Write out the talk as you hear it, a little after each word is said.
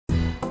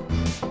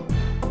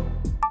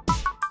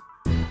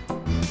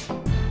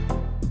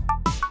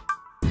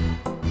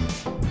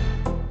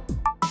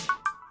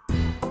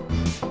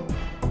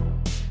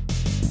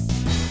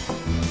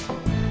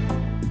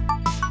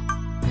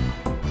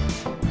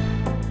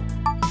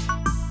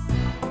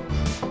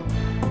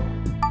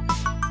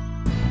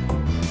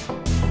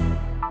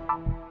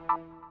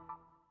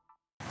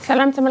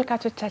ሰላም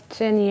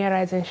ተመልካቾቻችን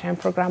የራይዝ ኤንድ ሻይን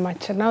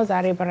ፕሮግራማችን ነው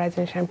ዛሬ በራይዝ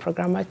ኤንድ ሻይን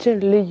ፕሮግራማችን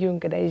ልዩ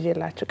እንግዳ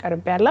ይዤላችሁ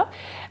ቀርቤያለሁ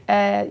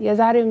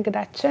የዛሬው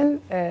እንግዳችን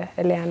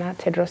ኤሊያና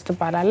ቴድሮስ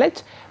ትባላለች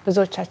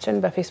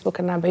ብዙዎቻችን በፌስቡክ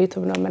እና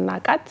በዩቲዩብ ነው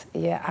መናቃት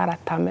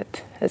የ4 አመት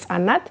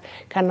ህፃናት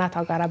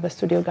ከናቷ ጋር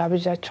በስቱዲዮ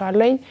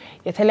ጋብዣቸዋለሁ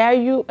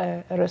የተለያዩ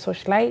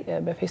ርዕሶች ላይ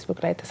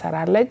በፌስቡክ ላይ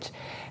ተሰራለች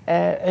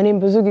እኔም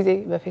ብዙ ጊዜ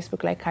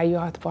በፌስቡክ ላይ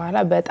ካየኋት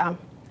በኋላ በጣም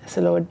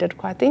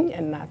ስለወደድኳትኝ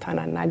እናቷን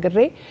አናግሬ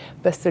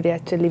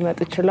በስቱዲያችን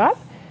ሊመጡ ይችላል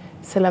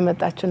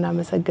ስለመጣችሁ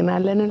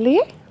እናመሰግናለን እልዬ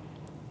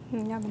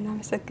እኛም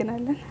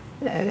እናመሰግናለን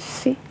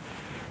እሺ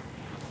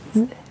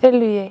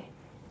እልዬ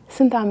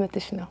ስንት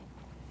አመትሽ ነው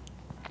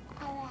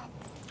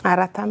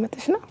 4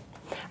 አመትሽ ነው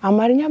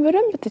አማርኛ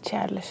በደንብ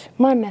ትችያለሽ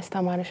ማን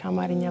ያስተማረሽ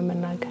አማርኛ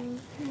መናገር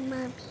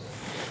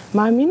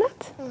ማሚ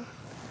ናት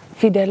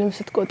ፊደልም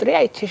ስትቆጥሪ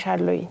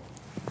አይቼሻለሁኝ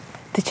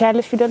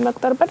ትችያለሽ ፊደል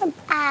መቁጠር በደንብ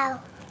አው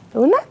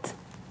እውነት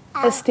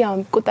እስቲ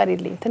አሁን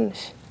ቁጠሪልኝ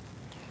ትንሽ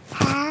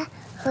ሀ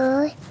ሁ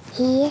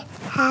ሂ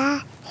ሃ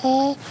ሄ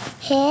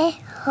ሄ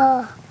ሆ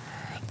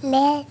ለ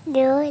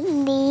ሉ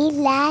ሊ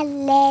ላ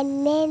ለ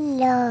ለ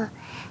ሎ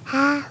ሀ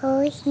ሁ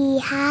ሂ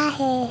ሃ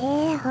ሄ ሄ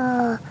ሆ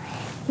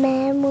መ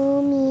mu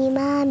mi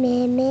ma me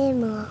me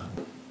mo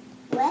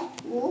we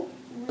wo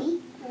we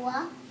wa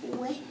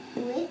we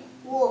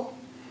wo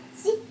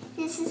see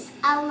this is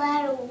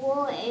our wo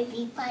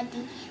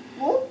everybody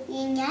wo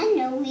yenya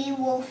no we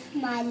wolf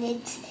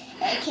ማለት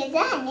ከዛ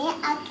እኔ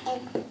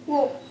አቀን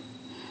wo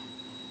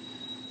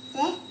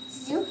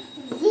zu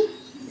zi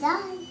za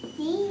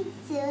zi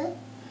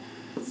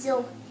zo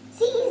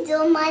zo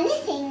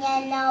ማለት እኛ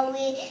ነው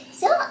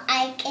so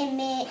I can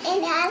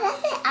and I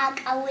say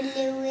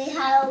አቃውልው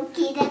how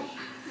kid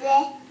ze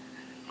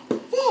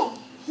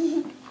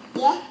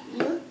yeah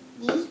you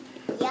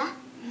ya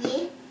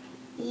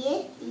ye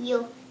yo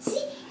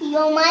see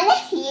yo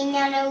ማለት እኛ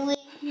ነው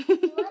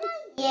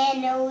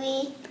ነው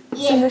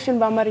ስምሽን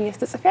በአማርኛ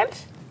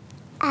ትጽፊያለሽ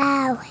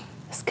አው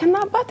እስከና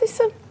አባትሽ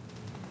ስም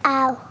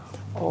አው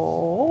ኦ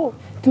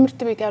ትምህርት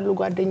ቤት ያሉ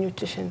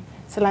ጓደኞችሽን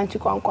ስላንቺ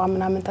ቋንቋ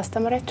ምናምን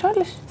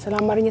ታስተምሪያቸዋለሽ ስለ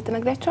አማርኛ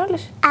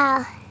ትነግሪያቸዋለሽ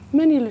አው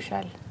ምን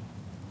ይሉሻል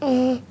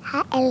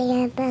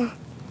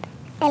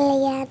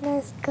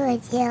Eliana's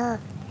good job.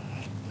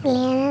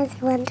 Eliana's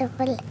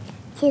wonderful.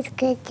 She's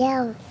good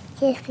job.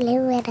 She's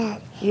playing with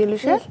us.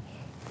 ይሉሻል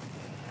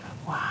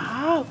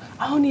ዋው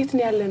አሁን የት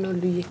ነው ያለነው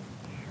ልዬ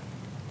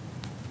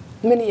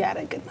ምን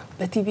ያረጋግጥ ነው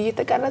በቲቪ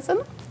እየተቀረጸ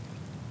ነው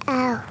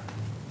አው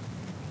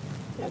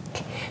ኦኬ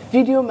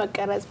ቪዲዮ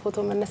መቀረጽ ፎቶ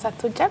መነሳት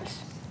ትወጃለሽ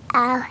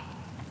አው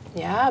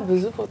ያ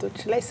ብዙ ፎቶዎች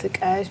ላይ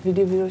ስቀሽ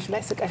ቪዲዮዎች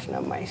ላይ ስቀሽ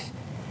ነው ማይሽ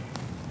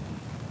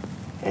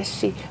እሺ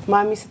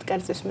ማሚ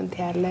ስትቀርጽሽ ምን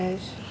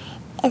ትያለሽ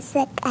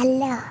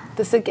እስቃለሁ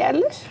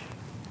ትስቂያለሽ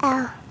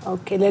አው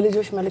ኦኬ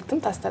ለልጆች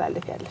መልእክትም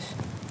ታስተላልፊያለሽ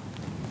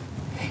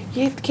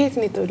ከየት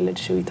ነው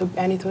የተወለድሽው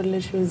ኢትዮጵያ ነው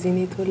የተወለድሽው እዚህ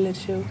ነው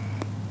የተወለድሽው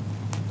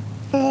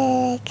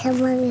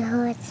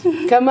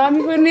ከማሚ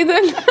ሆድ ነው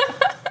የተወለድሽው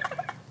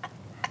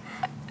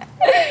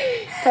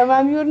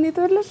ከማሚ ሆድ ነው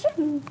የተወለድሽው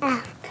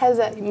ከዛ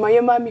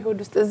የማሚ ሆድ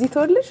ውስጥ እዚህ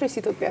ተወለድሽ ወይስ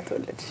ኢትዮጵያ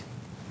ተወለድሽ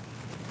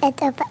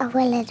ኢትዮጵያ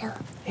ወለደው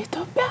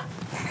ኢትዮጵያ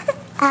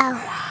አው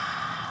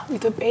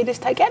ኢትዮጵያ ሄደሽ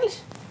ታውቂያለሽ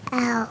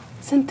አው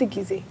ስንት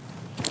ጊዜ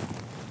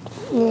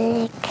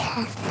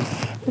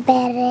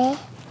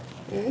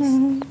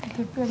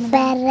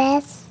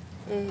በረስ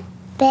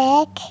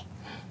በክ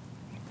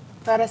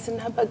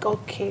ፈረስና በቃ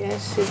ኦኬ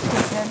እሺ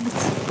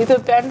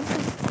ኢትዮጵያ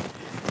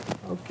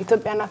ኦኬ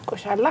ኢትዮጵያ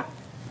ናፍቆሻላ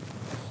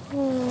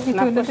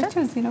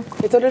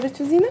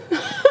የተወለደችው እዚህ ነው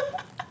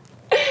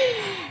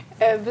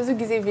ብዙ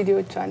ጊዜ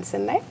ቪዲዮቿን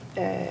ስናይ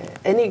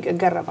እኔ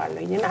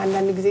ገረባለሁኝና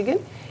አንዳንድ ጊዜ ግን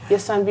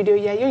የሷን ቪዲዮ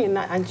ያያየው እና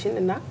አንቺን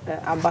እና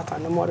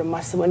አባቷን ነው ሞር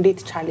ማስበው እንዴት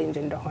ቻሌንጅ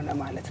እንደሆነ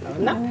ማለት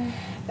ነውና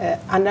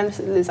አንዳንድ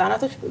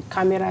ህፃናቶች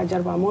ካሜራ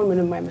ጀርባ መሆን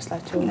ምንም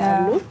አይመስላቸው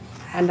አሉ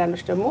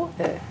አንዳንዶች ደግሞ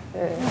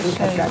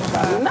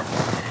ይከብዳቸዋልና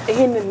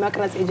ይሄንን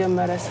መቅረጽ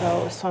የጀመረ ሰው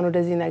እሷን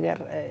ወደዚህ ነገር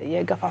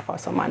የገፋፋው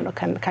ሰው ማን ነው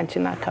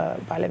ካንቺና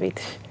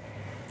ከባለቤትሽ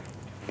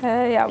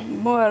ያው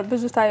ሞር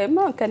ብዙ ታይም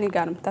ከኔ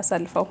ጋር ነው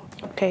ተሰልፈው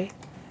ኦኬ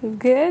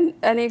ግን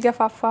እኔ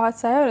ገፋፋት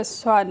ሳይሆን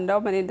እሷ እንደው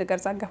ምን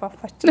እንደገርጻ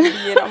ገፋፋች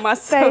ብዬ ነው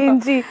ማሰብ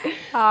እንጂ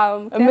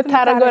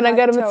የምታረገው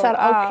ነገር የምትሰራ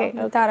ኦኬ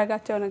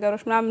ታረጋቸው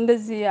ነገሮች ምናምን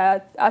እንደዚህ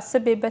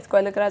አስቤበት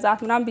ቆልቅራጻት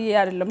ምናምን ብዬ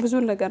አይደለም ብዙ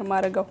ነገር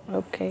ማረጋው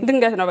ኦኬ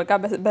ድንገት ነው በቃ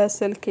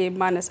በስልኬ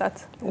ማነሳት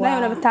እና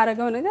የሆነ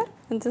የምታረጋው ነገር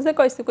እንትን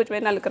ዘቆይስ ቁጭ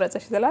በይና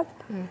ልቅረጽሽ ይላል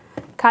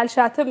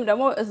ካልሻትም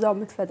ደግሞ እዛው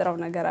የምትፈጥረው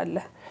ነገር አለ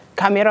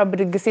ካሜራው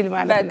ብድግ ሲል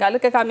ማለት ነው በቃ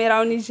ለካ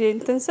ካሜራውን ይዤ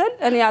እንትን ስል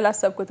እኔ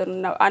ያላሰብኩት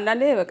ነው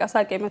አንዳንዴ በቃ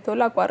ሳቄ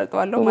መተውላ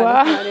አቋርጠዋለሁ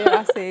ማለት ነው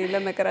ራሴ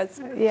ለመቅረጽ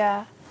ያ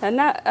እና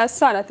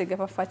እሷ ናት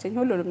የገፋፋችኝ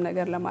ሁሉንም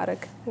ነገር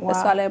ለማድረግ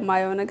እሷ ላይ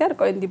ማየው ነገር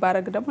ቆይ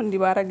እንዲባረግ ደግሞ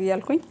እንዲባረግ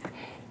ይያልኩኝ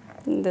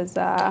እንደዛ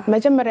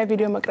መጀመሪያ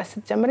ቪዲዮ መቅረጽ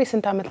ስትጀምሪ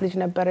ስንት አመት ልጅ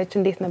ነበረች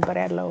እንዴት ነበር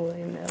ያለው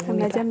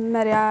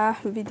መጀመሪያ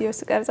ቪዲዮ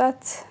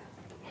ስቀርጻት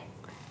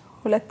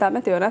 2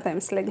 አመት ይሆናት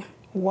አይመስለኝም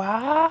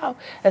ዋው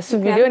እሱ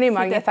ቪዲዮ ነው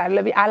ማግኘት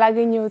አለብኝ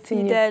አላገኘሁትኝ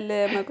ፊደል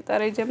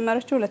መቁጠር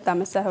የጀመረችው 2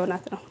 አመት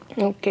ሳይሆናት ነው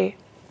ኦኬ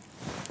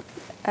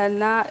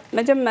እና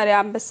መጀመሪያ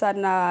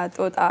አንበሳና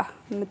ጦጣ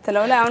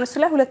የምትለው ላይ አሁን እሱ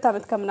ላይ 2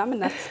 አመት ከምናምን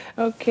ናት።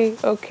 ኦኬ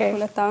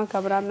 2 አመት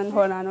ከምናምን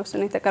ሆና ነው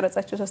እሱ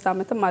የተቀረጸችው 3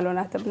 አመትም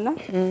አልሆናትምና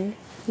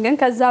ግን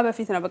ከዛ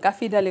በፊት ነው በቃ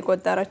ፊደል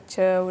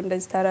የቆጠረችው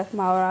እንደዚህ ተረት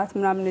ማውራት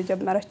ምናምን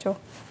የጀመረችው።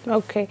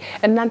 ኦኬ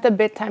እናንተ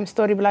ቤት ታይም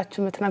ስቶሪ ብላችሁ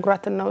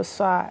የምትነግሯት ነው እሷ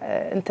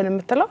እንትን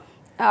የምትለው?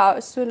 አዎ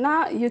እሱና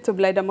ዩቲዩብ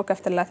ላይ ደግሞ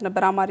ከፍትላት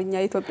ነበር አማርኛ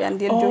ኢትዮጵያ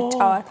እንደ ልጆች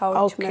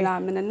ጨዋታዎች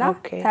ምናምንና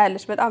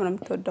ታያለሽ በጣም ነው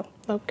የምትወደው።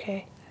 ኦኬ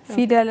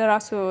ፊደል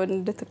ራሱ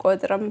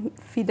እንድትቆጥርም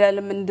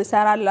ፊደልም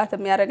እንድሰራላት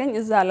የሚያደርገኝ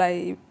እዛ ላይ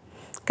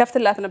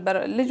ከፍትላት ነበር።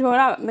 ልጅ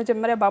ሆና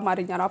መጀመሪያ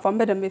በአማርኛ ነው አፋን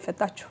በደንብ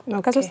የፈታችው።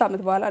 ከ3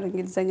 አመት በኋላ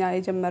እንግሊዘኛ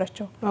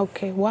የጀመረችው። ኦኬ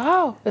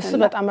ዋው እሱ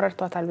በጣም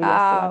ረድቷታል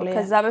ብያስባለሁ።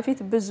 ከዛ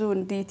በፊት ብዙ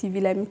እንዲ ቲቪ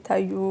ላይ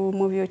የሚታዩ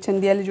ሙቪዎች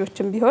እንዲ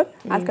ልጆችም ቢሆን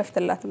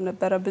አልከፍትላትም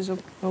ነበር ብዙ።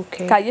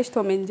 ካየሽ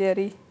ቶም ኤንድ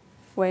ጄሪ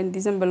ወይ እንዲ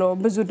ዝም ብሎ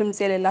ብዙ ድምጽ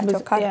የሌላቸው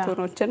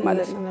ካርቱኖችን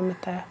ማለት ነው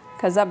የምታየው።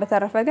 ከዛ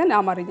በተረፈ ግን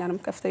አማርኛ ነው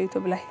ከፍተው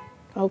ዩቲዩብ ላይ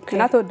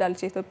እና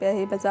ተወዳለች ኢትዮጵያ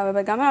ይሄ በዛ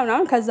በበጋ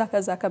ምናምን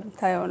ከዛ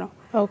ከምታየው ነው።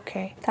 ኦኬ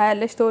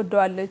ታያለሽ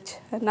ተወደዋለች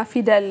እና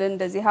ፊደል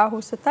እንደዚህ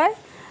ሃሁ ስታይ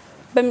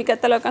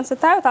በሚቀጥለው ቀን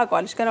ስታየው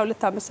ታቋለች ገና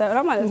 2 አመት ሰራ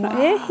ማለት ነው።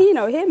 ይሄ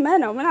ነው ይሄ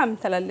ነው ምናምን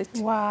ትላለች።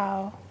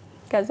 ዋው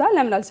ከዛ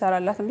ለምን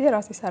አልሰራላትም ብዬ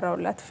ራሴ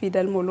ሰራውላት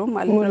ፊደል ሙሉ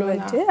ማለት ነው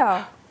በእጄ። አዎ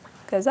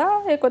ከዛ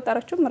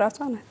የቆጠረችው ራሷ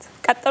ናት።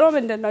 ቀጥሎ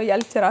ምንድነው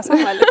ያልች ራሷ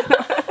ማለት ነው።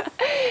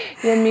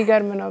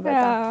 የሚገርም ነው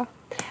በጣም።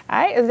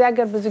 አይ እዚህ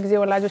ሀገር ብዙ ጊዜ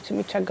ወላጆች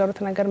የሚቸገሩት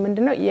ነገር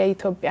ምንድነው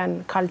የኢትዮጵያን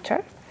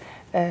ካልቸር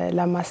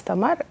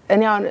ለማስተማር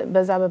እኔ አሁን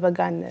በዛ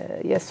በበጋን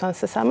የሷን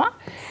ስሰማ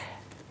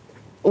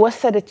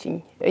ወሰደችኝ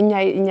እኛ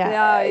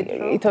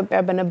ኢትዮጵያ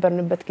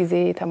በነበርንበት ጊዜ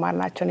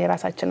ተማርናቸውን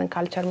የራሳችንን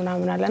ካልቸር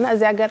ምናምን አለና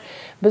እዚህ ሀገር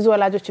ብዙ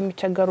ወላጆች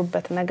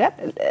የሚቸገሩበት ነገር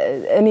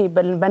እኔ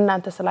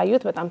በእናንተ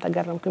ስላዩት በጣም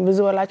ተገረምኩኝ። ብዙ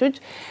ወላጆች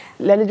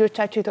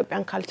ለልጆቻቸው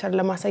ኢትዮጵያን ካልቸር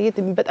ለማሳየት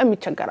በጣም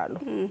ይቸገራሉ።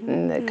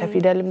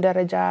 ከፊደልም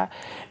ደረጃ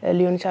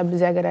ሊሆን ይችላል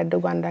ብዙ ሀገር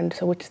ያደጉ አንዳንድ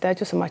ሰዎች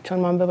ስታያቸው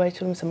ስማቸውን ማንበብ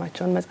አይችሉም፣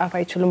 ስማቸውን መጻፍ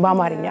አይችሉም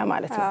በአማርኛ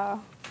ማለት ነው።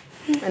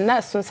 እና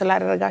እሱን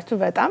ስላደረጋችሁ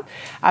በጣም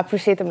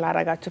አፕሪሺየትም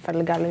ላደርጋችሁ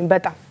ፈልጋለሁ።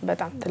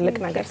 በጣም ትልቅ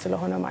ነገር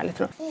ስለሆነ ማለት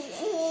ነው።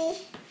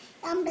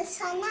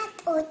 አንበሳና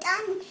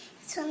ጦጣን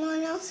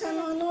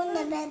ሰኖኖ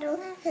ነበሩ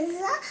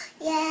እዛ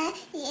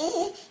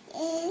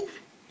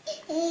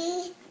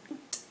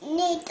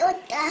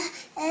ጦጣ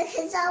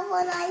ከዛ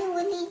በኋላ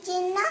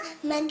ወልጄና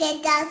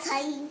መንገድ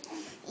አሳየኝ።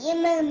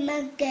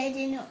 የመንገድ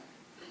ነው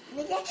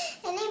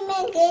እኔ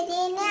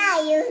መንገዴን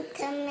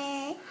አየሁትም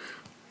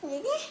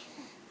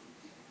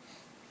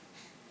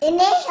እኔ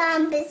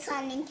አንበሳ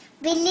ነኝ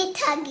ብልት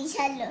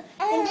አግኝቻለሁ።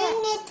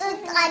 እኔ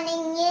ጦጣ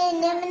ነኝ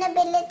ለምን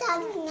ብልት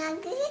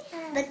አግኛለሁ?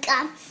 በቃ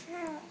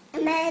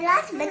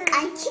መራት በቃ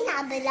አንቺን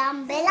አብላም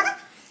በላ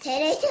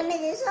ተረተ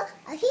መዘሶ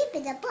አፊ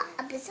በደባ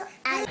አብሶ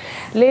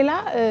ሌላ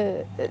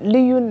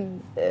ልዩን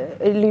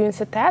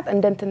ስታያት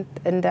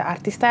እንደ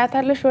አርቲስት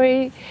ታያታለሽ ወይ?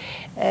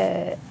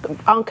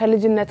 አሁን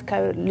ከልጅነት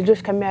ልጆች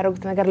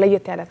ከሚያደርጉት ነገር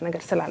ለየት ያላት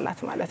ነገር ስላላት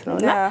ማለት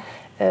ነውና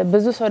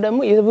ብዙ ሰው ደግሞ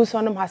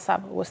የብዙንም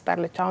ሐሳብ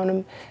ወስዳለች። አሁንም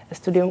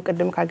ስቱዲዮም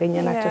ቅድም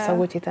ካገኘናቸው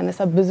ሰዎች የተነሳ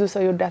ብዙ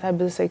ሰው ይወዳታል፣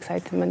 ብዙ ሰው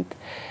ኤክሳይትመንት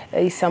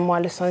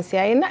ይሰማዋል እሷን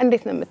ሲያይና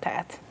እንዴት ነው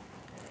የምታያት?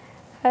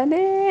 እኔ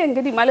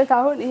እንግዲህ ማለት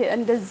አሁን ይሄ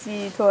እንደዚህ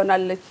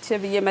ትሆናለች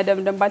ብዬ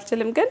መደምደም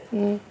ባልችልም ግን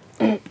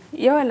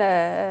የሆነ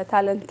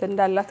ታለንት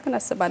እንዳላት ግን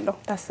አስባለሁ።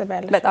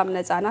 ታስባለች። በጣም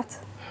ነፃ ናት፣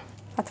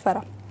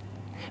 አትፈራም።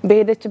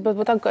 በሄደችበት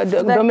ቦታ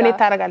ዶሚኔት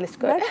ታደርጋለች።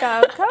 በቃ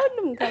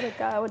ከሁሉም ጋር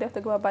በቃ ወዲያው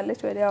ተግባባለች፣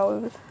 ወዲያው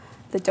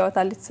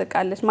ትጫወታለች፣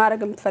 ትስቃለች፣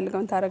 ማድረግ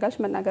የምትፈልገውን ታደርጋለች፣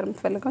 መናገር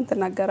የምትፈልገውን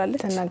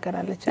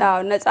ትናገራለች። አዎ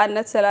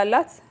ነፃነት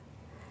ስላላት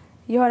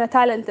የሆነ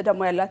ታለንት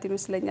ደግሞ ያላት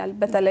ይመስለኛል።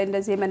 በተለይ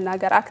እንደዚህ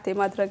መናገር አክት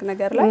የማድረግ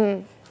ነገር ላይ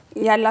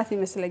ያላት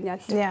ይመስለኛል።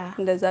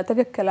 እንደዛ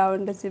ተከክላው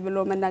እንደዚህ ብሎ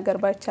መናገር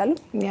ባይቻልም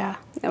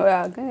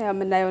ግን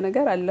የምናየው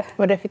ነገር አለ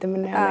ወደፊት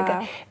የምናየው ነገር።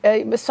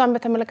 እሷን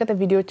በተመለከተ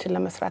ቪዲዮዎችን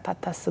ለመስራት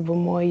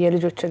አታስቡም ወይ?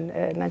 የልጆችን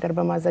ነገር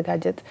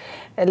በማዘጋጀት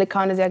ልክ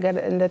አሁን እዚህ ሀገር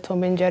እንደ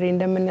ቶም ኤንድ ጄሪ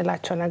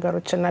እንደምንላቸው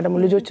ነገሮችና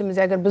ደግሞ ልጆችም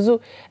እዚህ ሀገር ብዙ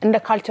እንደ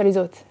ካልቸር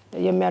ይዘውት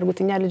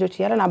የሚያርጉት እኛ ልጆች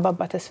እያለን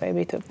አባባ ተስፋዬ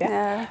በኢትዮጵያ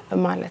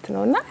ማለት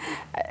ነውና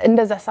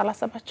እንደዛ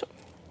ሳላሰባችሁ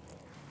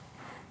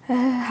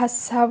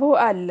ሐሳቡ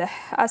አለ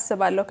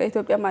አስባለሁ።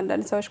 ከኢትዮጵያ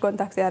አንዳንድ ሰዎች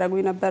ኮንታክት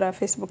ያደርጉኝ ነበር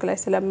ፌስቡክ ላይ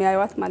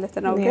ስለሚያዩት ማለት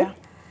ነው። ግን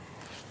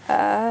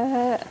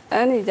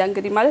እኔ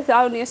እንግዲህ ማለት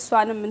አሁን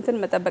የሷንም እንትን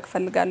መጠበቅ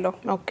ፈልጋለሁ።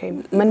 ኦኬ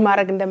ምን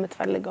ማድረግ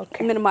እንደምትፈልገው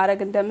ምን ማድረግ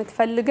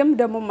እንደምትፈልግም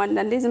ደግሞ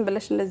አንዳንዴ ዝም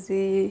ብለሽ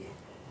እንደዚህ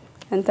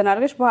እንትን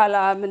አድርገሽ በኋላ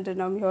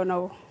ምንድነው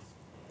የሚሆነው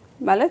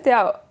ማለት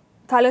ያው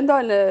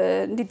ታለንቷን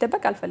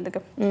እንዲደበቅ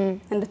አልፈልግም፣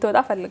 እንድትወጣ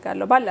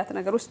ፈልጋለሁ። ባላት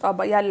ነገር ውስጥ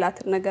ያላት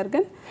ነገር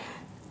ግን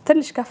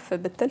ትንሽ ከፍ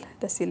ብትል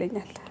ደስ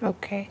ይለኛል።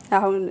 ኦኬ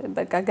አሁን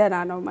በቃ ገና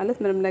ነው ማለት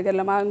ምንም ነገር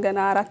ለማን ገና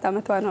 4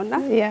 አመቷ ነውና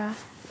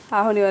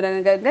አሁን የሆነ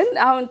ነገር ግን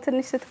አሁን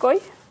ትንሽ ስትቆይ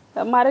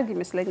ማረግ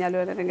ይመስለኛል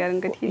የሆነ ነገር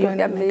እንግዲህ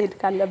ኢትዮጵያ መሄድ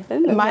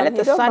ካለብን ማለት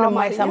እሷን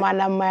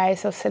የማይሰማና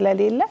የማያይሰው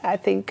ስለሌለ I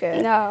think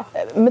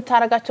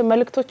የምታረጋቸው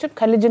መልእክቶችን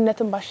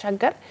ከልጅነትም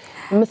ባሻገር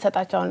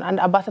የምትሰጣቸው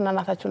አባትና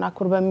እናታቸውን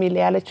አኩር በሚል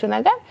ያለችው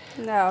ነገር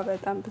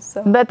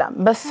በጣም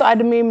በሱ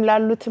አድሜም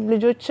ላሉትም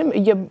ልጆችም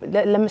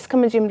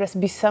ለመስከመጀም ድረስ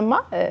ቢሰማ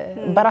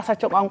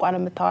በራሳቸው ቋንቋ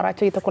ነው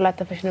የምታወራቸው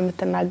የተኮላተፈሽ ነው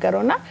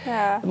የምትናገረውና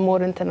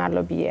ሞር እንትን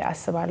አለው ብዬ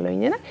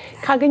አስባለሁኝና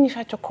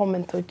ካገኘሻቸው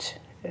ኮሜንቶች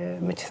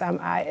መቼም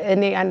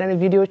እኔ አንዳንድ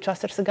ቪዲዮዎች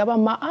አስር ስገባ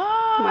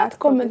ማአት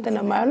ኮሜንት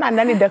ነው ማየውና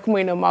አንዳንዴ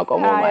ደክሞኝ ነው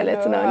ማቆመው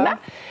ማለት ነውና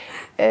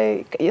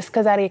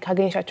እስከዛሬ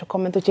ካገኘሻቸው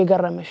ኮሜንቶች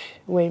የገረመሽ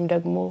ወይም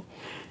ደግሞ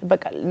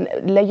በቃ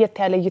ለየት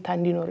ያለ እይታ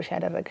እንዲኖርሽ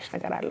ያደረገሽ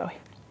ነገር አለ ወይ?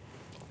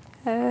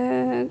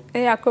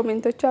 ያ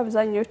ኮሜንቶቹ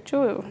አብዛኞቹ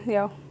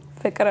ያው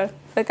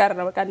ፍቅር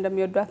ነው በቃ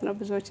እንደሚወዷት ነው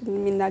ብዙዎች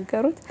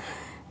የሚናገሩት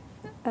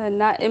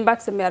እና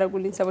ኢምባክስ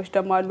የሚያደርጉልኝ ሰዎች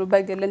ደግሞ አሉ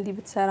በግል እንዲ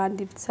ብትሰራ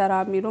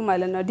የሚሉ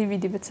ማለት ነው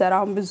ዲቪዲ ብትሰራ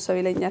አሁን ብዙ ሰው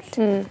ይለኛል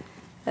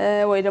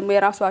ወይ ደግሞ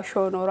የራሷ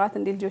ሾው ኖራት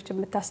እንዲ ልጆች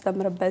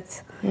የምታስተምርበት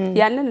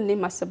ያንን እኔ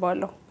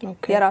ማስባለሁ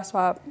የራሷ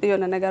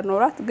የሆነ ነገር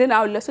ኖራት ግን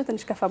አሁን ለሱ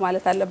ትንሽ ከፈ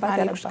ማለት አለባት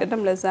ያልኩሽ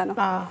ቅድም ለዛ ነው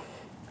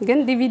ግን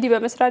ዲቪዲ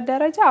በመስራት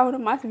ደረጃ አሁን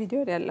ማት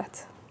ቪዲዮ ያላት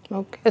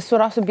ኦኬ እሱ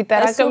ራሱ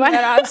ቢጠራቀም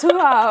ራሱ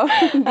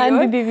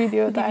አንድ ዲቪዲ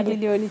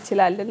ሊሆን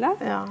ይችላልና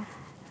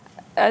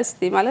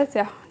እስቲ ማለት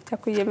ያ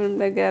ታኩዬ ምንም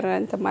ነገር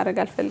እንት ማድረግ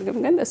አልፈልግም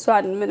ግን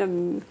እሷን ምንም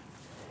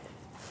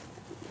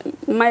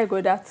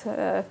ማይጎዳት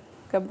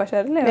ገባሽ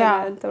አይደል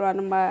እንትራን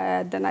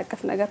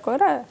ማያደናቀፍ ነገር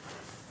ከሆነ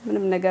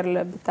ምንም ነገር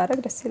ለብታረግ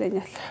ደስ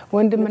ይለኛል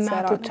ወንድምና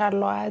እህቶች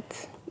አሏት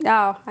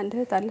አዎ አንድ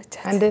እህት አለች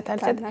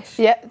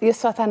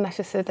የሷ ታናሽ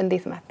እህት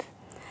እንዴት ናት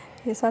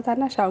የሷ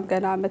ታናሽ አሁን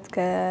ገና አመት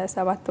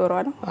ከ7 ወሯ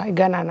ነው አይ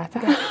ገና ናት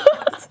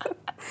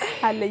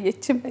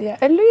አለየችም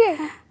እሉዬ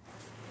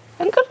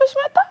እንቅልፍሽ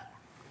መጣ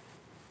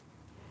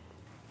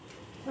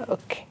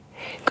ኦኬ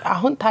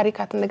አሁን ታሪክ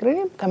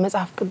አትነግሪኝም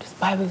ከመጽሐፍ ቅዱስ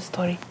ባይብል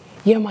ስቶሪ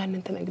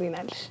የማንን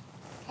ትነግሪናለሽ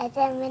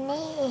አዳምና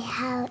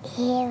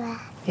ሔዋን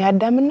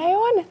ያዳምና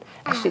ሔዋን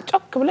እሺ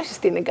ጮክ ብለሽ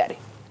እስቲ ንገሪ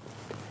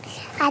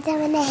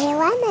አዳምና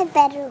ሔዋን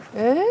ነበሩ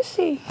እሺ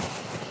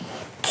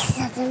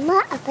ከዛማ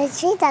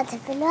አበጂት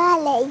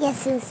አትብሏል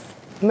ኢየሱስ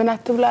ምን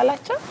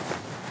አትብላላችሁ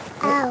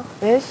አዎ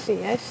እሺ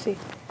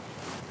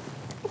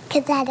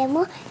ከዛ ደግሞ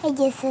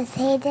ኢየሱስ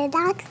ሄደና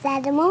ከዛ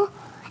ደግሞ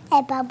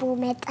እባቡ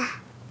መጣ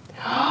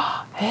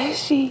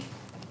እሺ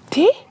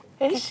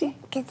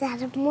ከዛ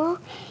ደግሞ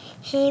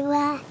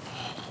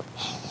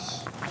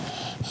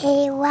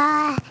ሔዋ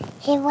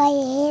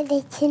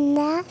የሄደችና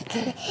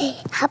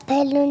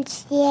አፕሉን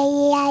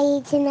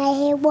ያየችና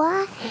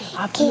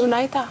አፕሉን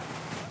አይታ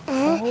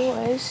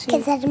እሺ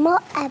ከዛ ደግሞ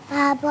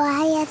እባቡ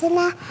አያትና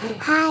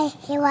ሃይ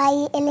ሔዋ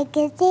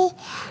እልግዜ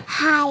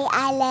ሃይ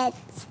አለት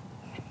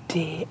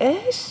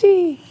እሺ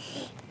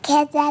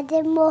ከዛ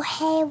ደግሞ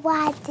ሔዋ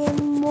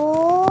ደግሞ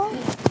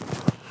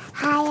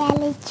ሃይ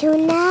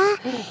አለችና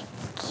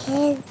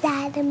ከዛ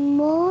ደግሞ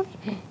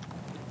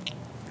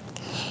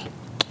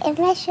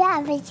እመሻ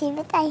አብጂ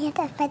በጣም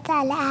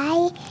የተፈታለ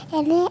አይ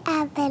እኔ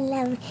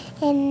አበለም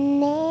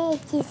እኔ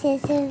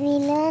ጂሰስ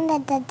ሚሊዮን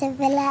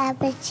ተደበላ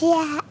አብጂ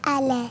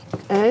አለ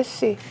እሺ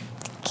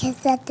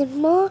ከዛ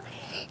ደግሞ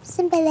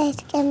ስንበላሽ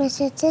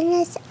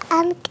ቀመሰችንስ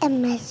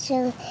አንቀመሽ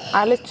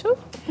አለችው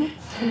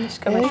ትንሽ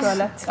ቀመሽ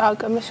አላት አው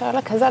ቀመሽ አላ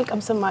ከዛ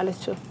አልቀምስም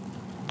አለችው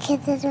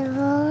ከደረቦ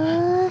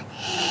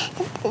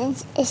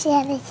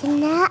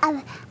እሺያለችና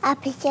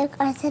አብጂ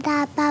ቆርሰዳ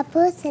አባቡ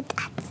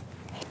ስጣት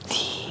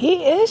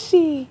እሺ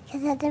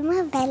ከዛ ደግሞ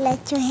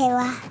በላችሁ ሔዋ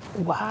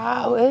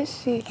ዋው እሺ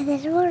ከዛ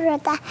ደግሞ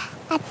ሮጣ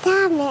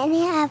አታም እኔ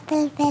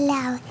አፕል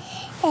በላው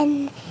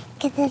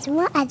ከዛ ደግሞ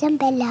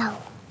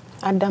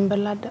አዳም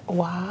በላ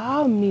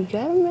ዋው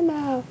የሚገርም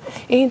ነው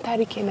ይሄን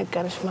ታሪክ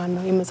የነገረሽ ማን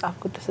ነው የመጽሐፍ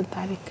ቅዱስን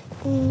ታሪክ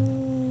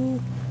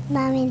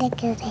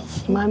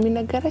ማሚ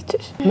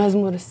ነገረችሽ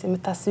መዝሙርስ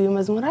የምታስቢው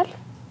መዝሙር አለ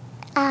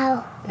አዎ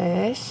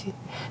እሺ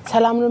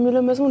ሰላም ነው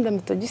የሚለው መዝሙር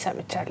እንደምትወጂ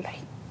ሰምቻለሁ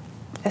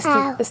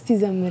እስቲ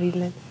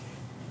ዘምሪልን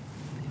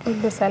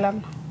ሁሉ ሰላም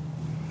ነው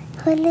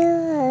ሁሉ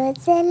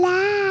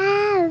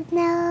ሰላም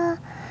ነው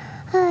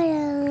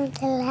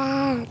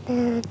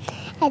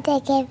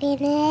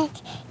አደገቢነክ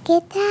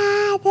ጌታ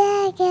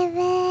አደገበ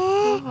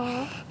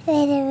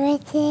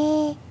ወደበቴ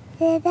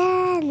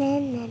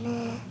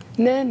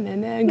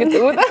ነነነ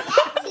ግጥሙታ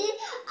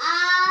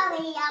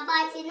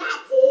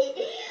አባቲናቲ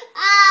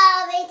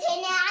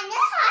አቤተኛነ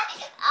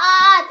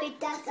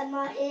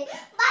አቤታሰማህ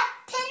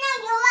ባተና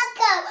ይወከ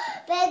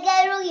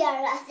በገሩ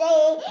ያራሴ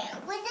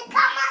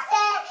ወዝካማሰ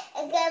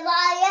ገባ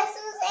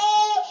ኢየሱስ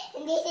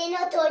እንዴት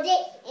ነው ቶዴ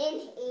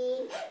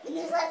ምን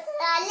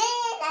ሰስራለ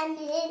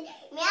አንዴን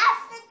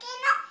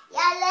ሚያስከና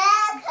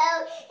ያለከው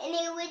እኔ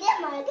ወደ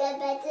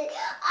ማገበት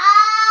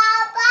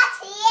አባቴ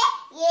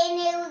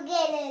የኔው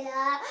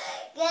ገለላይ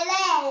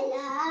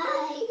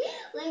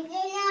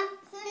ወንጀና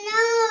ስኖ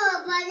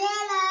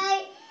ባደላይ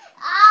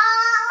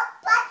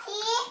አባቴ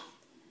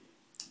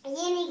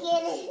የኔ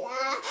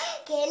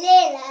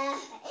ገለላ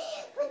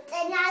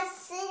ወጥና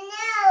ስኖ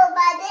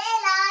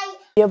ባደላይ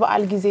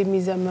የበዓል ጊዜ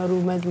የሚዘመሩ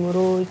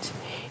መዝሙሮች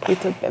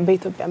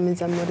በኢትዮጵያ ምን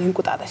ዘመረ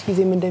እንቁጣጣሽ ጊዜ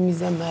ምን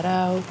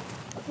እንደሚዘመረው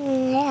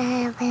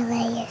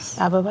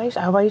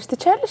አበባይሽ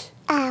ትቻለሽ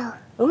አዎ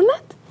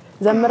እውነት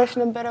ዘመረሽ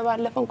ነበር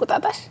ባለፈው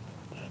እንቁጣጣሽ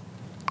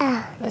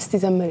እስቲ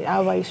ዘመሪ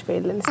አበባይሽ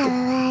በይልን እስቲ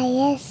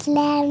አበባይሽ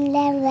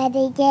ለምለም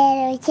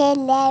በድጌሮቼ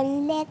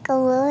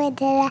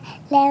ለምለቁወደራ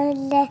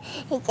ለምለም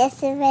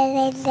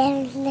እጨስበለለም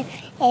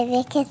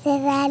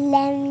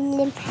እቤከሰራለም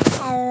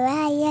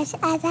አበባይሽ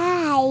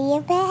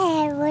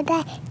አታይበቦዳ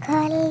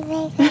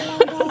ኮልበይ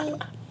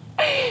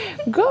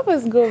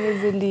ጎበዝ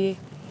ልዬ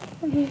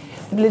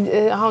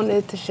አሁን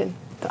እትሽን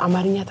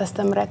አማርኛ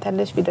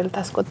ታስተምሪያታለሽ ፊደል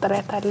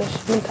ታስቆጥሪያታለሽ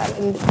ምን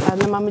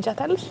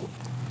ታለማምጃታለሽ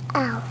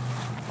አዎ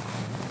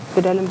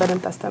ፊደልን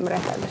በደንብ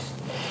ታስተምሪያታለሽ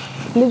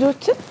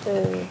ልጆችን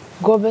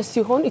ጎበዝ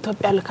ሲሆን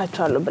ኢትዮጵያ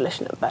ልካቸዋለሁ ብለሽ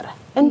ነበር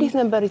እንዴት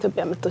ነበር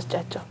ኢትዮጵያ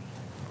የምትወስጃቸው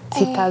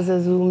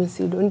ሲታዘዙ ምን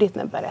ሲሉ እንዴት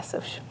ነበር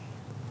ያሰብሽ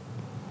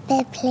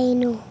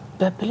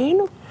በፕሌኑ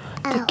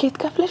ትኬት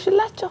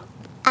ከፍለሽላቸው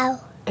አዎ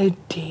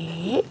እዴ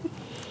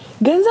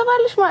ገንዘብ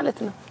አለሽ ማለት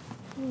ነው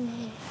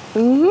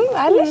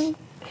አለሽ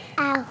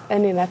አዎ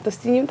እኔና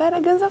ተስተኝም ታዲያ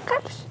ገንዘብ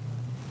ካለሽ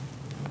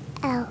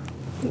አዎ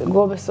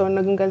ጎበዝ ሰው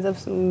ነው ግን ገንዘብ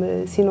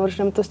ሲኖርሽ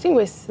ነው የምትወስጂኝ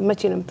ወይስ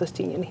መቼ ነው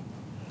የምትወስጂኝ እኔ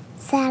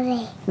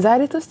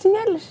ዛሬ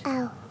ትወስጂኛለሽ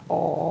አዎ ኦ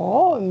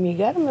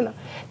የሚገርም ነው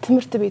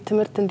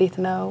ትምህርት እንዴት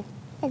ነው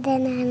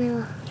ደህና ነው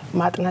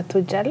ማጥናት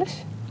ትወጃለሽ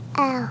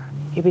አዎ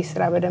የቤት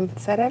ስራ በደንብ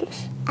ትሰሪያለሽ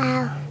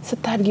አዎ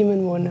ስታድጊ ምን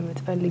መሆን ነው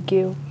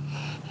የምትፈልጊው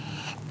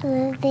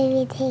ቤቢ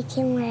ቴክ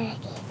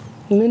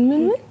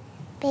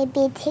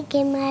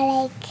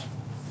ማረግ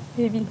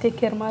ቤቢ ቴክ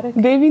ማረግ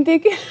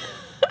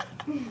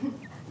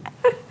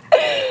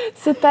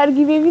ስታድጊ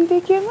ቤቢን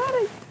ቴክ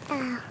ማረግ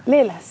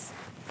ሌላስ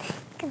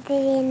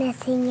ቤቢን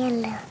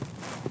አስተኛለሁ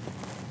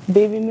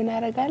ቤቢ ምን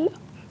አረጋለሁ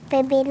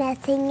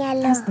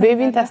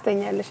ቤቢን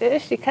ታስተኛለሽ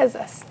እሺ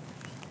ከዛስ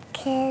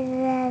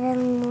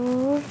ከዛም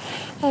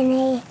እኔ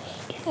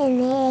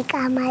ዕቃ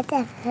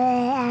ማጠብ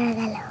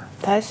አረጋለሁ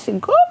ታሽ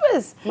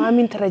ጎበዝ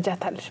ማሚን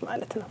ትረጃታለሽ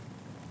ማለት ነው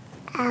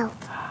አዎ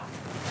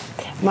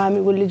ማሚ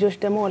ልጆች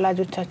ደግሞ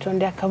ወላጆቻቸው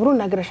እንዲያከብሩ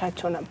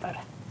ነግረሻቸው ነበር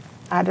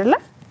አይደለ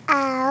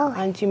አዎ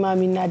አንቺ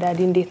ማሚና ዳዲ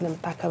እንዴት ነው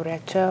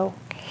የምታከብሪያቸው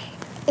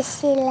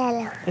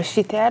እሺ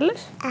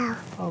ትያለሽ አዎ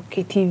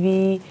ኦኬ ቲቪ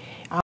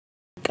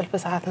ቅልፍ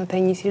ሰዓት ነው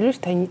ተኝ ሲሉሽ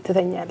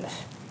ትተኛለሽ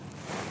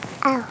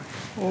አዎ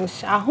እሺ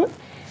አሁን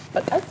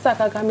በቃ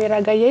ዛጋ ካሜራ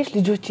ጋር ያይሽ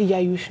ልጆች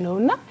እያዩሽ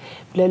ነውና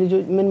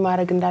ለልጆች ምን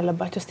ማድረግ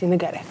እንዳለባቸው እስቲ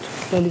ንገሪያቸው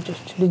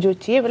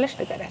ልጆችዬ ብለሽ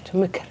ንገሪያቸው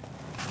ምክር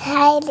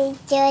ሃይ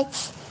ልጆች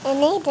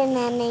እኔ ደህና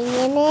ነኝ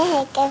እኔ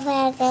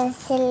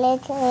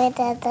ከፋጋስለት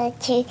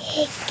ወዳታች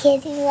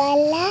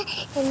ከዚዋላ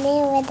እኔ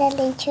ወደ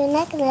ልንቹና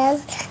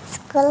ክላስ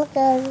ስኩል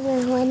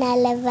ሆና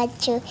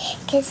አለባችሁ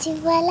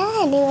ከዚዋላ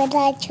እኔ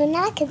ወዳችሁና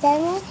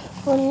ከዛማ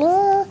ሁሉ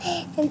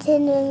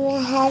እንትን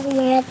መሃል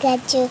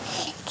መረጋችሁ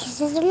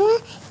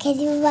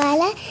ከዚህ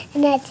በኋላ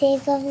እናቴ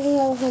ጎበዝ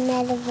መሆን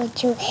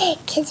አለባችሁ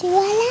ከዚህ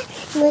በኋላ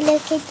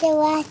ሙሉኬት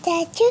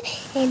ዋታችሁ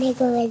እኔ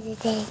ጎበዝ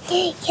ነኝ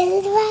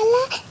ከዚህ በኋላ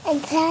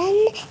እንትን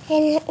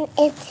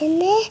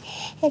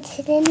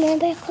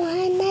ነበር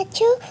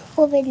ከሆናችሁ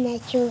ጎበዝ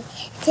ናችሁ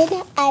እንትን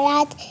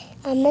 4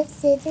 5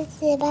 6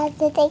 7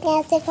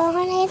 9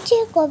 ከሆናችሁ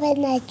ጎበዝ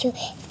ናችሁ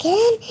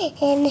ግን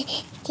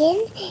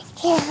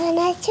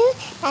ከሆናችሁ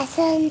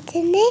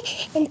እንትን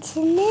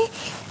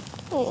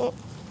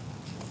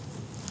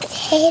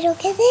ሄሮ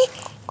ከዜ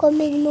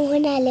ኮሜንት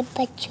መሆን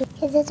አለባችሁ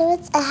ከዛ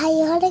ፀሐይ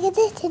የሆነ ጊዜ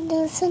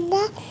ትንሱና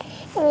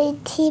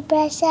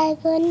ቲብራሽ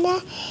አርጎና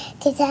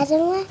ከዛ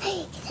ደግሞ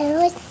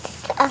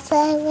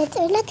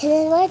አሳወጡና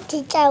ከዛ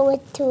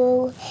ትጫወቱ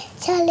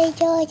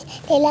ቻሌንጆች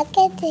ሌላ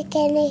ቀን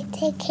ከኔ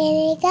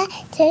ጋር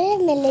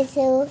ትመለሱ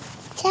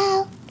ቻው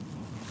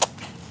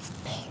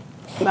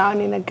አሁን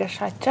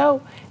የነገርሻቸው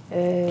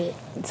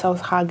ሰው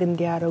ሀግ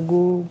እንዲያረጉ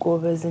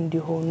ጎበዝ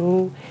እንዲሆኑ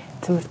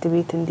ትምህርት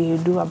ቤት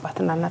እንዲሄዱ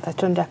አባትና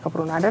እናታቸው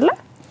እንዲያከብሩ ነው አይደለ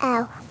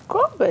አዎ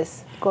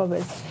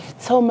ጎበዝ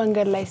ሰው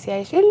መንገድ ላይ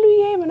ሲያይሽ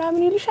እሉዬ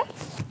ምናምን ይልሻል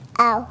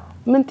አዎ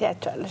ምን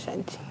ትያቻለሽ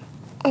አንቺ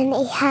እኔ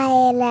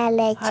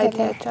ሃይላለች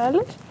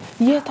ሃይታቻለሽ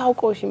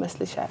የታውቆሽ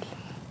ይመስልሻል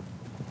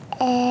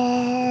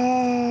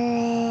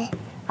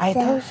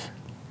አይተውሽ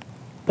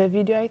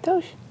በቪዲዮ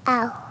አይተውሽ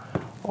አዎ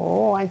ኦ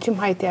አንቺም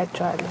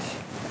ሃይታቻለሽ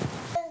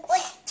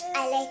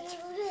አለች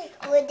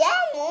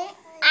ወደሙ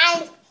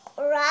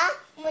አንቁራ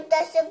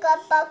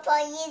ሙተስገባ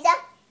ፈይዛ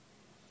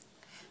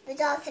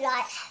በዛፍራ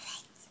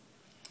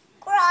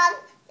ቁራን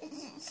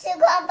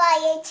ስገባ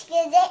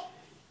የችግዜ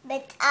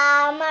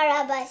በጣም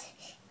አራባስ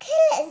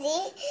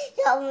ከዚህ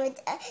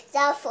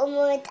ዛፉ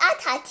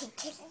መውጣት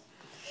አትችልም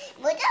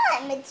በጣም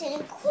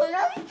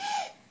የምትልኩንም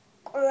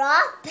ቁራ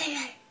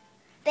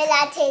በላ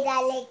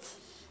ትሄዳለች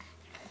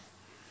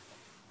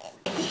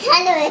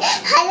Hello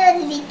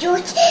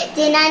ልጆች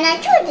ደህና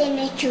ናችሁ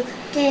ደህናችሁ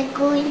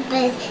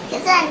ተጎልበስ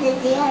ከዛ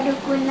እንደዚህ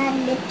ያርጉና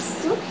ልብሱ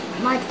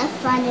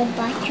ማጠፋ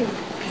አለባችሁ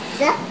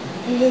ከዛ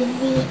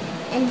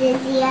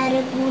እንደዚህ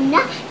ያርጉና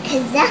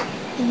ከዛ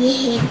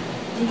ይሄ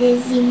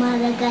እንደዚህ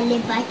ማድረግ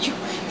አለባችሁ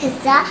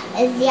ከዛ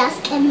እዚህ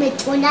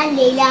አስቀምጡና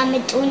ሌላ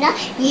አምጡና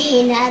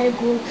ይሄን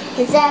አርጉ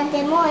ከዛ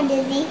ደግሞ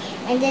እንደዚህ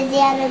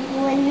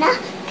ያርጉና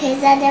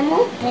ከዛ ደግሞ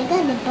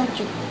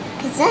ረጋለባችሁ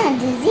ከዛ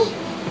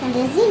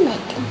እንደዚህ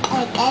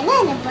መቀቀል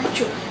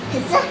አለባችሁ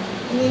ከዛ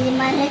እንደዚህ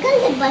ማድረግ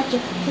አለባችሁ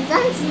ከዛ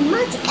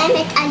ዝማት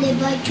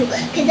ቀመቃለባችሁ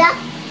ከዛ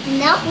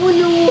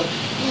ናሁኑ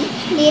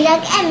ሌላ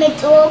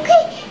ቀመጡ ኦኬ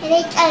እኔ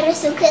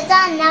ጨርሱ ከዛ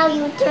now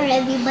you turn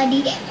everybody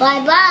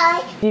bye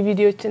bye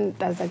ቪዲዮችን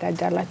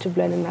ታዘጋጃላችሁ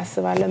ብለን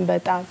እናስባለን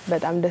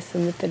በጣም ደስ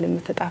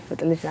የምትጣፍጥ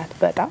ልጅ ናት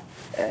በጣም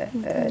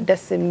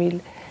ደስ የሚል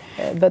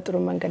በጥሩ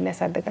መንገድ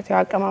ያሳደጋችሁ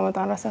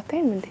አቀማመጣን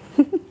ራሳታይም እንዴ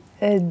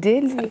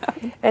እድል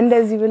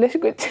እንደዚህ ብለሽ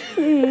ቁጭ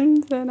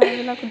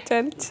ዘናብላ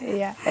ቁጭልች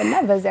ያ እና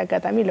በዚህ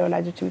አጋጣሚ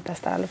ለወላጆች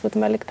የምታስተላልፉት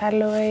መልእክት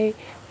አለ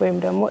ወይም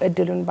ደግሞ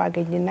እድሉን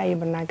ባገኝና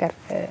የምናገር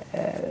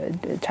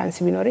ቻንስ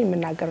ቢኖርኝ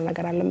የምናገረው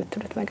ነገር አለ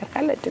የምትሉት ነገር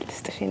ካለ እድል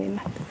ልስጥሽኝና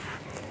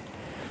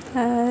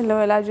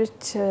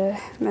ለወላጆች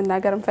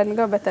መናገር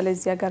እንፈልገው በተለይ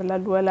እዚህ ሀገር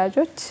ላሉ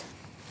ወላጆች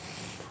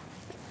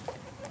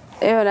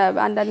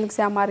አንዳንድ ጊዜ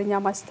አማርኛ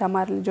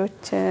ማስተማር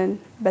ልጆችን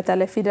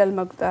በተለይ ፊደል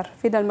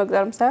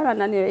መቁጠር ምሳሌ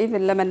አንዳንዴ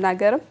ኢቭን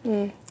ለመናገርም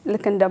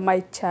ልክ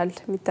እንደማይቻል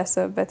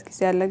የሚታሰብበት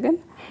ጊዜ አለ ግን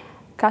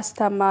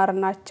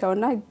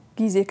ካስተማርናቸውና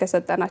ጊዜ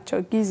ከሰጠናቸው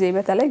ጊዜ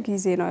በተለይ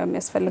ጊዜ ነው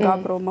የሚያስፈልገው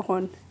አብሮ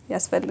መሆን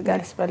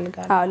ያስፈልጋል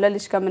አዎ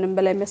ለልጅ ከምንም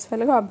በላይ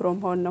የሚያስፈልገው አብሮ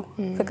መሆን ነው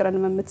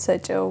ፍቅርን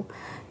የምትሰጪው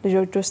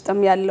ልጆች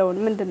ውስጥም ያለውን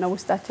ምንድነው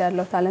ውስጣቸው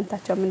ያለው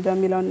ታለንታቸው ምንድነው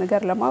የሚለውን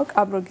ነገር ለማወቅ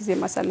አብሮ ጊዜ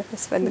ማሳለፍ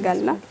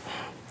ያስፈልጋልና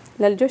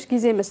ለልጆች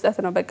ጊዜ መስጠት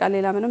ነው በቃ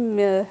ሌላ ምንም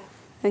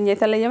እኛ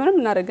የተለየ ምንም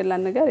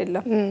እናደርግላን ነገር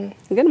የለም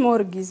ግን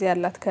ሞር ጊዜ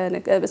ያላት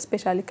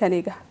ስፔሻሊ ከኔ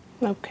ጋር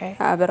ኦኬ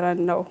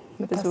አብረን ነው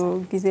ብዙ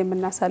ጊዜ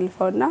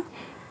የምናሳልፈውና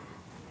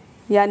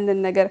ያንን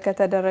ነገር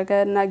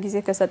ከተደረገና ጊዜ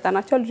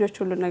ከሰጠናቸው ልጆች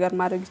ሁሉ ነገር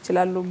ማድረግ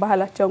ይችላሉ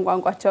ባህላቸውን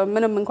ቋንቋቸው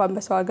ምንም እንኳን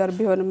በሰው ሀገር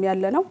ቢሆንም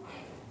ያለ ነው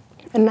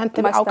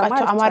እናንተ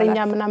አውቃቸው አማርኛ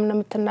ምናምን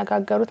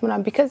የምትነጋገሩት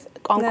ምናምን because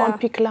ቋንቋን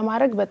ፒክ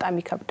ለማድረግ በጣም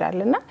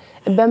ይከብዳልና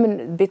በምን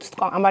ቤት ውስጥ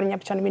አማርኛ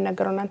ብቻ ነው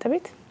የሚናገረው እናንተ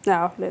ቤት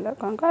አዎ ሌላ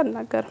ቋንቋ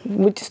እናገር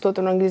ውጭ ስትወጡ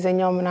ነው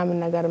እንግሊዘኛው ምናምን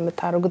ነገር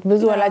የምታረጉት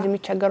ብዙ ወላጅ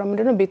የሚቸገረው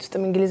ምንድነው ቤት ውስጥ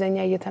እንግሊዘኛ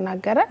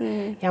እየተናገረ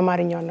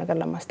የአማርኛውን ነገር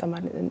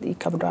ለማስተማር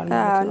ይከብዳል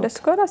ማለት ነው እንደሱ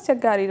ከሆነ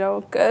አስቸጋሪ ነው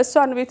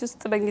እሷን ቤት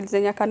ውስጥ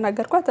በእንግሊዘኛ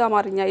ካናገርኳት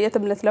አማርኛ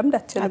የትምለት ለምድ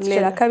አትችልም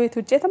ሌላ ከቤት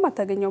ውጭ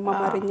የተማታገኘው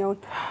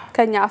አማርኛውን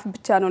ከኛ አፍ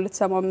ብቻ ነው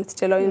ልትሰማው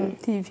የምትችለው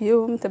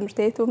ቲቪውም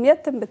ትምርቴቱም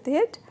የትም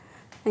ብትሄድ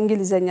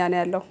እንግሊዘኛ ነው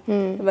ያለው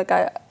በቃ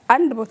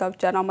አንድ ቦታ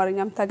ብቻ ነው አማርኛ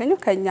የምታገኘው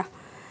ከኛ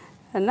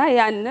እና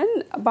ያንን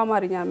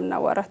በአማርኛ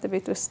ምናወራት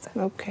ቤት ውስጥ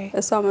ኦኬ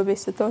እሷም ቤት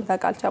ስትሆን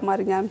ታቃልቻ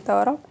አማርኛ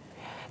የምታወራው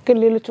ግን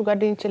ሌሎቹ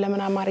ጓደኞች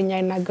ለምን አማርኛ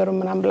አይናገሩ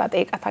ምናምን ብላ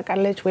ጠይቃ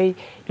ታቃለች ወይ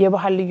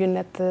የባህል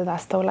ልዩነት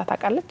አስተውላ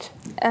ታቃለች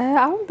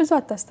አሁን ብዙ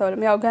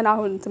አታስተውልም ያው ገና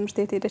አሁን ትምርት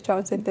ቤት ሄደች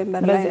አሁን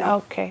ሴፕቴምበር ላይ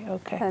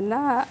ኦኬ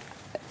እና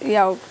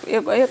ያው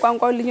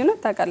የቋንቋው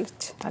ልዩነት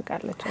ታቃለች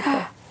ኦኬ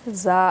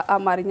እዛ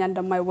አማርኛ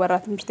እንደማይወራ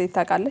ትምርት ቤት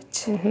ታቃለች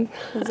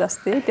እዛ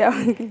ስቴት ያው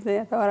እንግሊዘኛ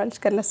ታወራለች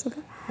ከነሱ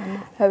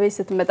ጋር ቤት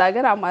ስትመጣ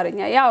ግን አማርኛ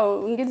ያው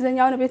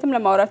እንግሊዘኛውን ቤትም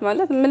ለማውራት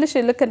ማለት ምልሽ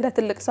ልክ እንደ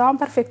ትልቅ ሰው አሁን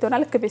ፐርፌክት ሆና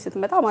ልክ ቤት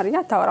ስትመጣ አማርኛ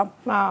አታወራም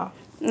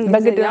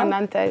በግድ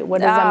እናንተ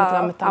ወደዛ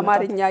ምትመጣ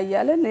አማርኛ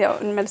ይያለን ያው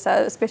እንመልሳ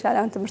ስፔሻሊ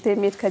አሁን ትምርት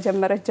ቤት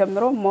ከጀመረች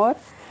ጀምሮ ሞር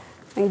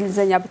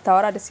እንግሊዘኛ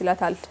ብታወራ ደስ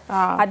ይላታል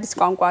አዲስ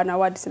ቋንቋ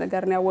ነው አዲስ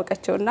ነገር ነው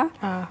ያወቀችውና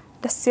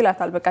ደስ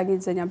ይላታል በቃ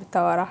እንግሊዘኛ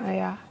ብታወራ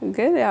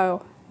ግን ያው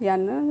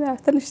ያን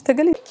ትንሽ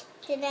ትግል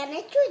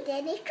ደናችሁ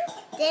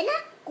ደና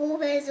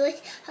ጎበዞች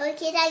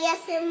ሆኬዳ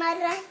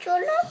ያሰማራችሁ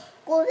ነው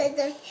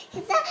ጎበዞች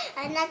ከዛ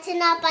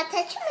እናትና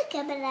አባታችሁ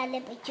መከበር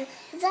አለባችሁ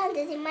ከዛ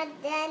እንደዚህ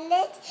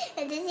ማዳለት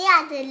እንደዚህ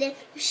አይደለም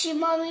እሺ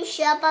ማሚ እሺ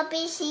አባቤ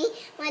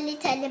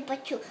ማለት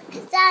አለባችሁ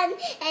ከዛ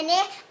እኔ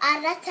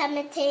 4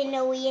 አመቴ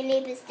ነው የኔ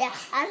ብስታ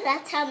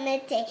 4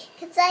 አመቴ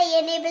ከዛ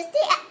የኔ ብስታ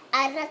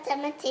 4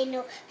 አመቴ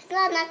ነው ከዛ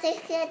እናቴ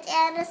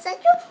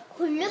ከጨረሰችው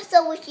ሁሉ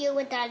ሰዎች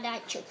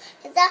ይወዳላችሁ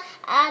ከዛ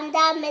አንድ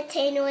አመቴ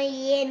ነው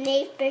የኔ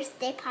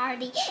birthday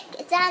party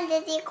ከዛ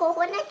እንደዚህ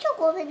ከሆናችሁ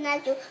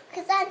ጎበናችሁ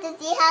ከዛ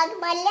እንደዚህ ሀግ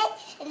ማለት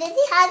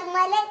እንደዚህ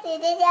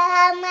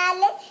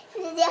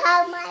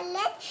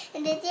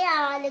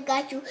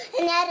አልጋችሁ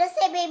እና ረሰ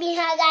ቤቢ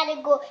ሀግ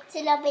አድርጎ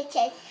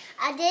ስለበቻይ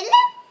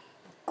አይደለም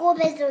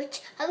ጎበዞች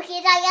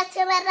አብኬዳ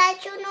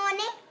ያሰበራችሁ ነው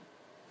እኔ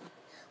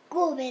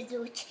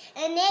ጎበዞች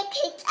እኔ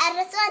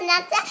ከጨረሰው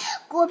እናንተ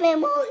ጎበዝ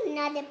መሆን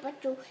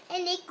አለባችሁ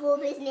እኔ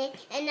ጎበዝ ነኝ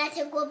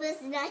እናንተ ጎበዝ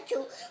ናችሁ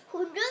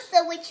ሁሉ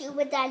ሰዎች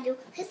ይወዳሉ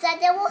ከዛ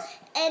ደግሞ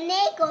እኔ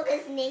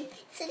ጎበዝ ነኝ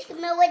ስልክ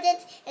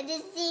መወደድ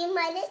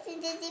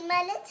እንደዚህ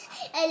ማለት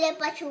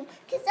አለባችሁ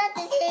ከዛ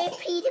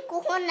ፒድ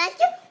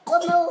ከሆናችሁ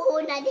ጎበዝ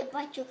መሆን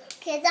አለባችሁ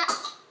ከዛ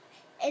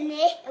እኔ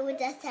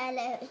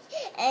ወደታለሁ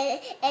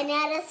እኔ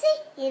አረሴ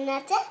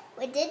እናንተ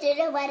ወደደረ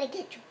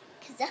ባረጋችሁ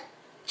ከዛ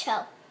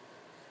ቻው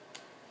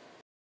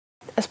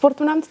ስፖርት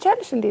ምናምን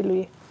ትቻለሽ እንዴ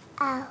ሉዬ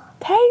አዎ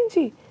ታይ እንጂ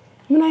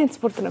ምን አይነት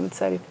ስፖርት ነው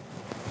የምትሰሪው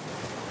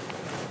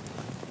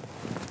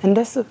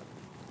እንደሱ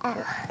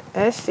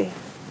እሺ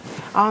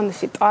አሁን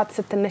እሺ ጧት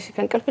ስትነሺ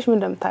ከእንቅልፍሽ ምን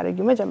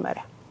እንደምታደርጊው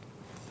መጀመሪያ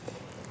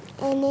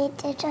እኔ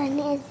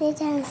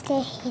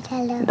ዳንስቴር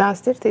ሄዳለሁ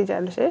ዳንስቴር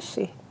ትሄጃለሽ እሺ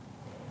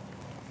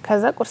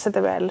ከዛ ቁርስ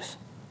ትበያለሽ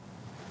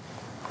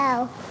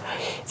አዎ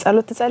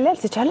ጸሎት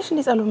ትጸልያለሽ ትቻለሽ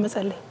እንዴ ጸሎት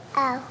መጸለይ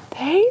አዎ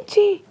ታንቺ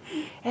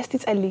እስቲ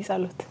ጸልይ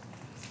ጸሎት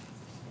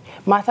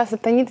ማታ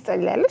ስተኝ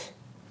ትጸልያለሽ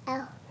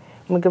አዎ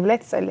ምግብ ላይ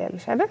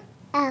ትጸልያለሽ አይደል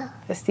አዎ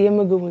እስቲ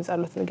የምግቡን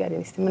ጸሎት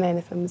ንገሪኝ እስቲ ምን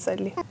አይነት ነው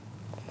የምትጸልይ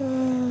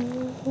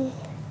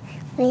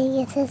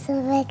በኢየሱስ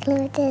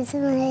በክርስቶስ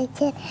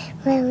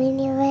ማሚን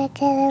ይባርክ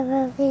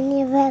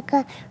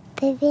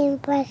በቤን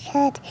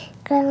ባርካት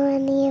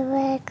ከማን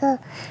ይባርክ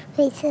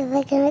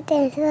በኢየሱስ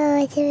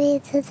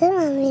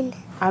አሜን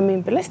አሜን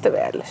ብለሽ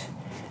ትበያለሽ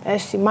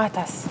እሺ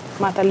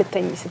ማታ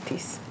ልተኝ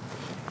ስትይስ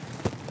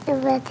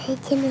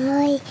አባታችን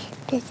ሆይ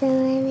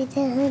በሰማይ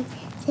ምትሆን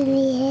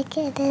ስምህ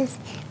ይቀደስ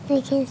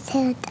ምግብን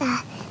ስጠን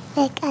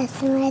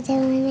ለቃስማት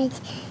ሆነች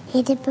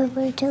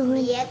የደበበቱን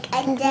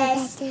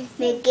የቀደስ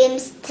ምግብ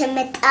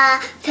ስትመጣ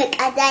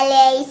ፈቃድ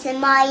ላይ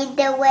ሰማይ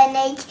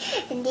ደወነች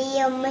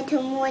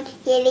እንዲየምትሙን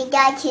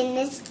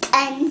የልጃችንን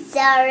ቀን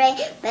ዛሬ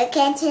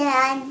በከንቱ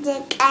አንድ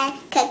ቀን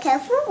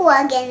ከከፉ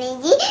ወገን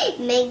እንጂ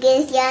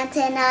መንግስት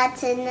ያንተ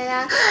ናትና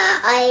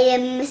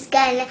አይለም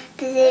ምስጋና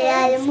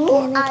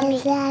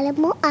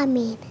ለዘላለሙ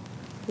አሜን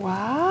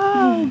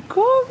ዋው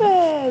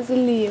ጎበዝ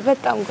ልዬ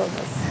በጣም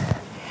ጎበዝ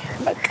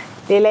በቃ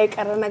ሌላ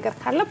የቀረ ነገር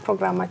ካለ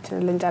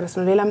ፕሮግራማችንን ልንጨርስ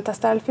ነው ሌላ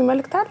የምታስተላልፊ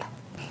መልእክት አለ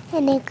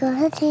እኔ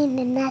ጎበዝ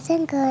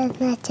እናንተን ጎበዝ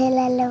ናችሁ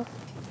እላለሁ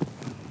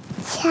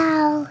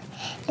ቻው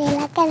ሌላ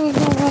ቀን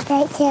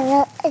እንመጣለን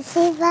እሺ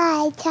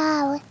ባይ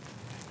ቻው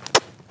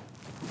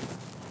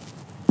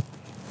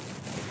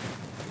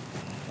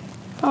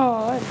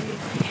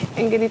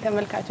እንግዲህ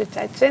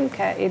ተመልካቾቻችን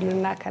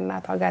ከኤሉና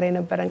ከናቷ ጋር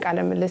የነበረን ቃለ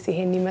ምልልስ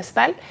ይሄን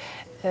ይመስላል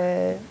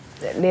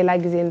ሌላ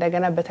ጊዜ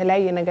እንደገና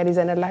በተለያየ ነገር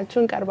ይዘንላችሁ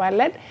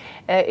እንቀርባለን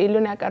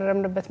ኤሉን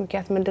ያቀረብንበት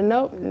ምክንያት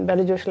ምንድነው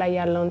በልጆች ላይ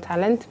ያለውን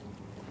ታለንት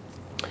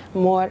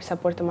ሞር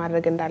ሰፖርት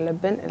ማድረግ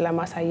እንዳለብን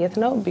ለማሳየት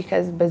ነው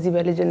because በዚህ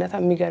በልጅነቷ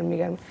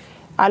የሚገርም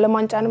ዓለም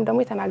ዋንጫንም ደግሞ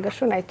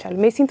የተናገርሽውን አይቻል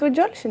ሜሲን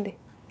ትወጃለሽ እንዴ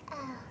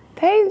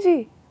ተይ እንጂ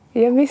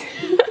የሜሲ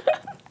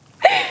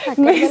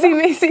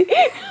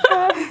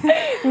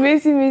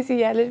ሜሲ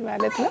ያለሽ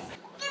ማለት ነው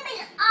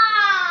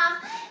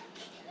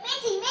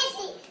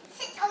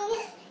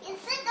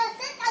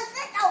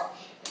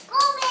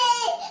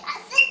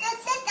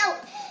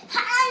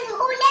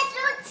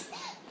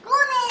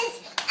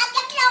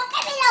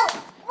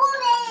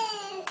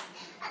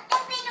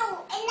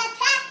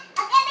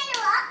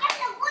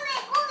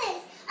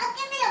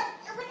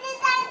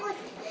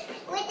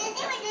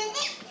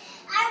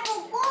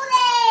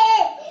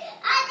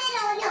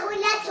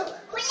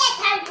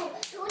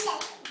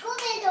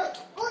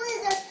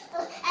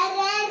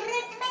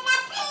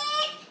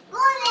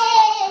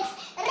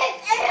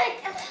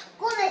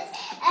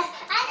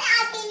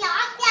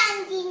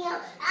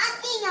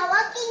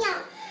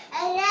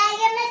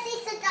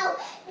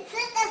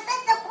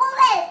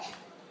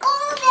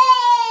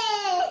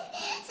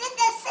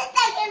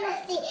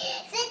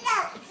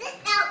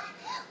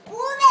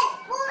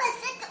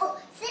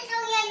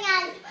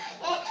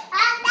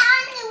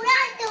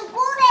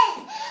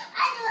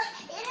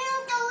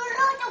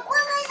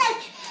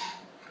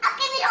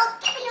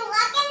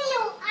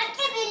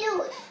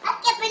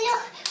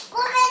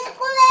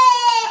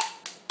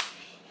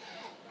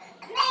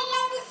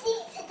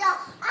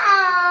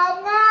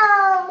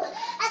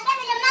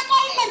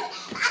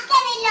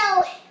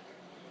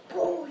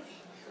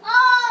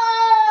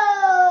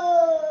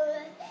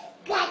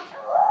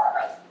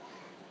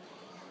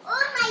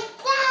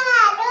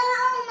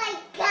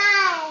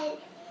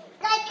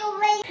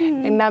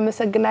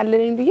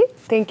እናመሰግናለን እንዴ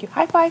thank you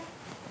high five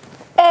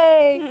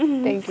hey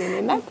thank you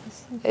እናት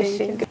እሺ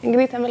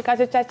እንግዲህ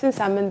ተመልካቾቻችን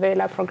ሳምንት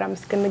በሌላ ፕሮግራም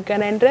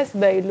እስክንገናኝ ድረስ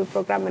በኢሉ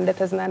ፕሮግራም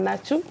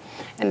እንደተዝናናችሁ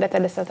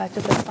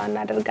እንደተደሰታችሁ ተስፋ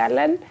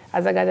እናደርጋለን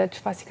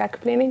አዘጋጃችሁ ፋሲካ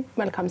ክፍሌ ነኝ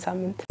መልካም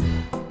ሳምንት